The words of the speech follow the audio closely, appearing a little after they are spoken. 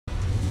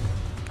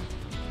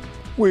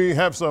We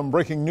have some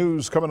breaking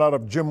news coming out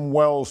of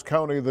Wells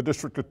County. The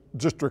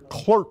district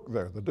clerk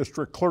there. The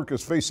district clerk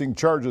is facing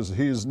charges.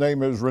 His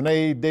name is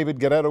Rene David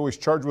Guerrero. He's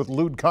charged with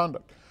lewd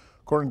conduct.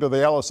 According to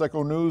the Alice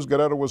Echo News,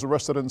 Guerrero was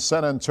arrested in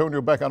San Antonio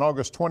back on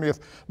August 20th.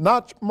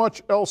 Not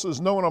much else is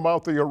known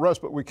about the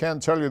arrest, but we can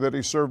tell you that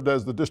he served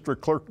as the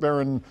district clerk there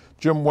in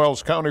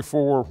Wells County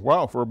for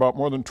about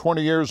more than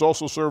 20 years.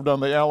 Also served on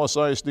the Alice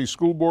ISD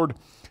School Board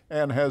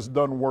and has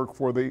done work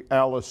for the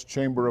Alice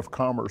Chamber of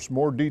Commerce.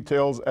 More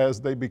details as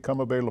they become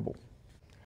available.